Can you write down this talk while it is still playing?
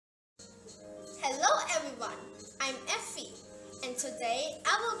I'm Effie, and today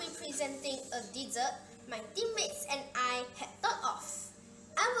I will be presenting a dessert my teammates and I had thought of.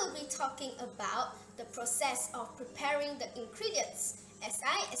 I will be talking about the process of preparing the ingredients as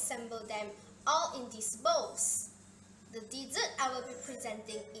I assemble them all in these bowls. The dessert I will be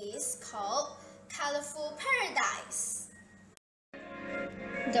presenting is called Colorful Paradise.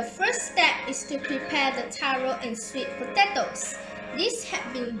 The first step is to prepare the taro and sweet potatoes. These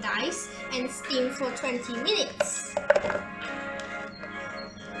have been diced and steamed for 20 minutes.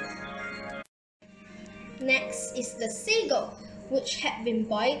 Next is the sago, which had been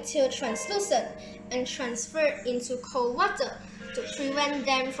boiled till translucent and transferred into cold water to prevent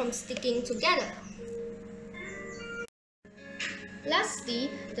them from sticking together.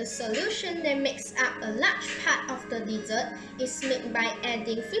 Lastly, the solution that makes up a large part of the dessert is made by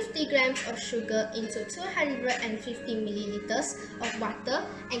adding 50 grams of sugar into 250 milliliters of water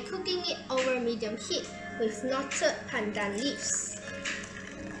and cooking it over medium heat with knotted pandan leaves.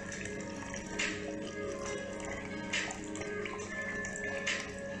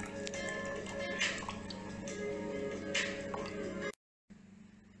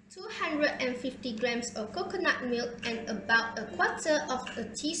 And 50 grams of coconut milk and about a quarter of a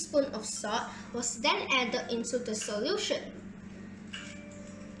teaspoon of salt was then added into the solution.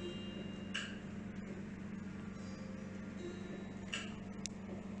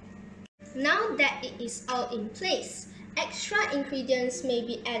 Now that it is all in place, extra ingredients may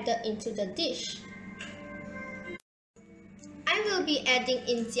be added into the dish. I will be adding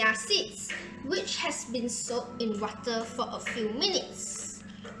in chia seeds, which has been soaked in water for a few minutes.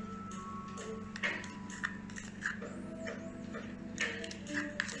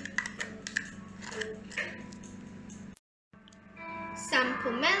 Some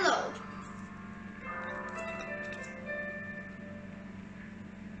pomelo,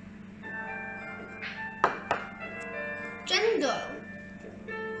 chendol,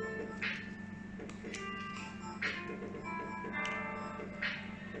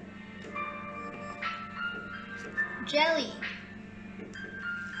 jelly,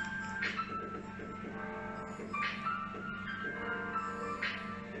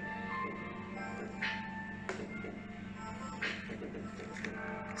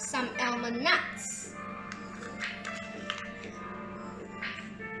 some almond nuts,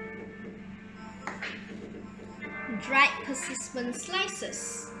 dried persistent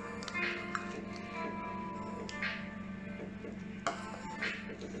slices,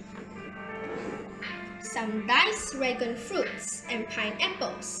 some diced dragon fruits and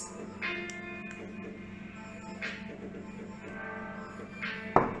pineapples,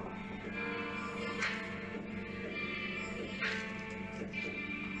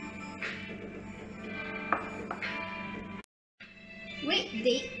 red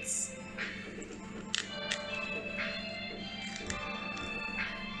dates,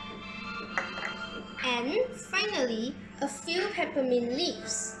 and finally a few peppermint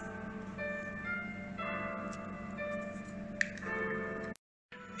leaves.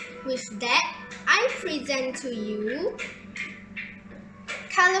 With that, I present to you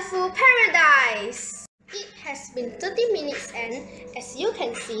Colorful Paradise! It has been 30 minutes and, as you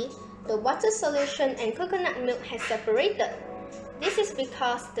can see, the water solution and coconut milk has separated. This is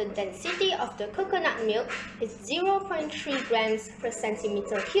because the density of the coconut milk is 0.3 grams per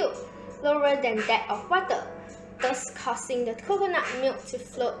centimeter cube, lower than that of water, thus causing the coconut milk to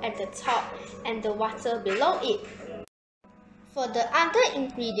float at the top and the water below it. For the other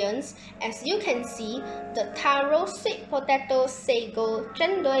ingredients, as you can see, the taro, sweet potato, sago,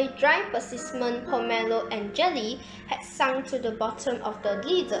 chendol, dry persistent, pomelo, and jelly had sunk to the bottom of the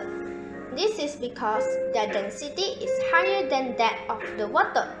dessert. This is because their density is higher than that of the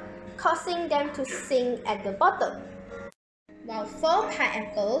water, causing them to sink at the bottom. While 4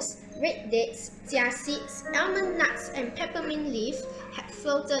 pineapples, red dates, chia seeds, almond nuts, and peppermint leaves had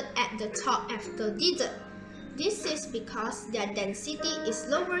floated at the top of the dessert. This is because their density is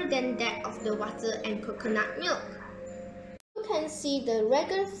lower than that of the water and coconut milk. You can see the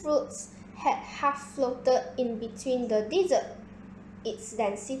dragon fruits had half floated in between the dessert. Its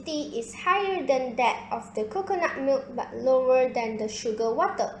density is higher than that of the coconut milk but lower than the sugar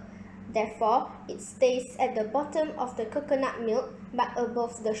water. Therefore, it stays at the bottom of the coconut milk but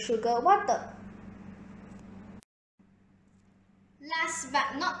above the sugar water. Last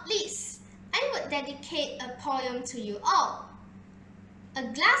but not least, I would dedicate a poem to you all. A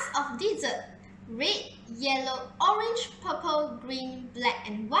glass of dessert, red, yellow, orange, purple, green, black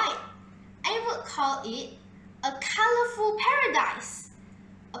and white. I would call it a colorful paradise,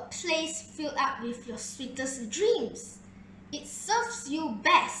 a place filled up with your sweetest dreams. It serves you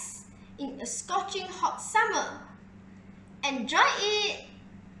best in a scorching hot summer Enjoy it!